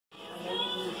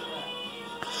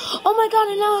Oh my god,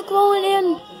 and now going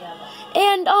in.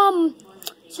 And,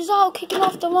 Cesaro kicking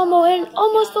off the Rumble and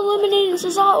almost eliminating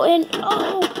Cesaro. And,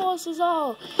 oh, poor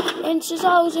Cesaro. And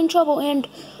Cesaro's in trouble. And,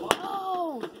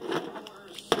 oh,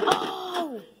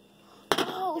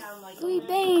 3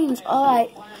 Banes.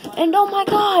 Alright. And, oh my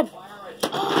god.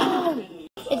 Oh,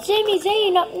 it's Sami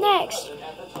Zayn up next.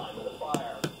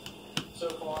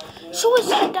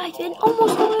 Suicide dive and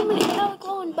almost eliminated Eric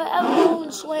Rowan, but Eric Rowan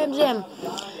slams him.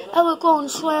 Eric Rowan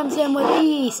slams him with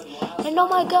ease. And oh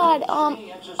my god,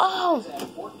 throws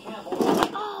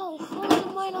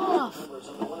him right off.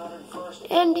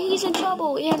 And he's in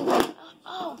trouble. And,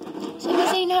 Sami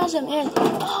Zayn has him. And,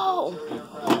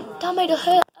 that made a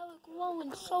hit Eric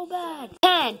Rowan so bad.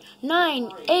 10,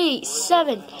 9, 8,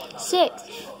 7, 6,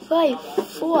 5,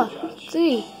 4,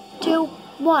 3, 2,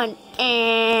 1,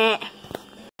 and...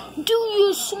 Do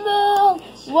you smell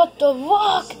what The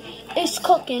Rock is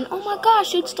cooking? Oh my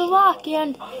gosh, it's The Rock,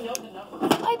 and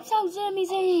wipes out Sami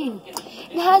Zayn.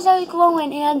 And has Eric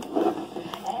Rowan, and poor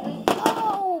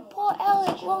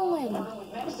Eric Rowan.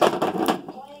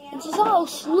 And Cesaro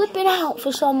slipping out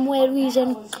for some weird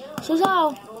reason.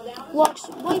 Cesaro walks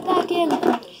right back in,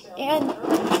 and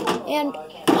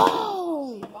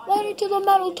right into the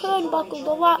metal turnbuckle.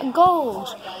 The Rock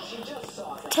goes.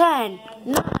 10,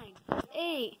 9,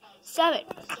 8, 7,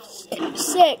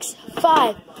 6,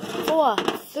 5, 4,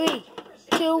 3,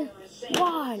 2,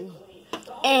 1.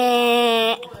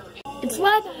 And it's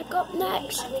Ryback up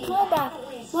next. Ryback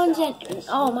runs in.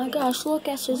 Oh my gosh, look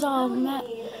at Cesaro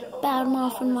bad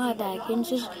mouth and Ryback. And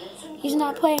he's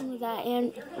not playing with that.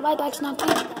 And Ryback's not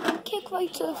playing with that. Kick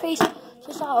right to the face.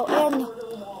 Cesaro and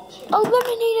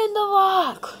eliminating The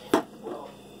Rock.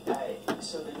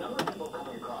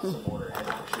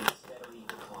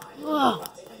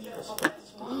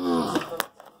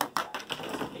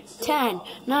 10,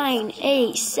 9,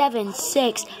 8, 7,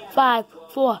 6, 5,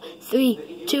 4,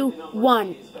 3, 2,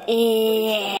 1.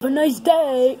 And have a nice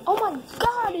day. Oh my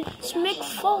god, it's Mick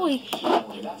Foley.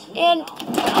 And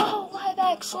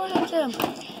Ryback slams him.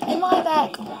 And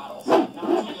Ryback.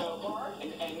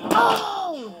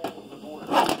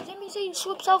 Sami Zayn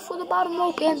slips out for the bottom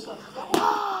rope and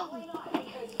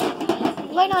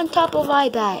right on top of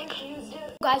Ryback.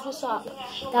 Guys, what's up?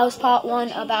 That was part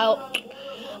 1 about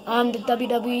the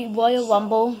WWE Royal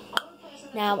Rumble.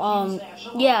 Now,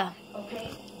 yeah,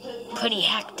 pretty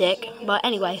hectic. But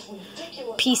anyway,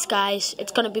 peace, guys.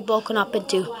 It's gonna be broken up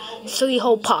into 3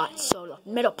 whole parts, so the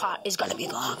middle part is gonna be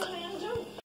long.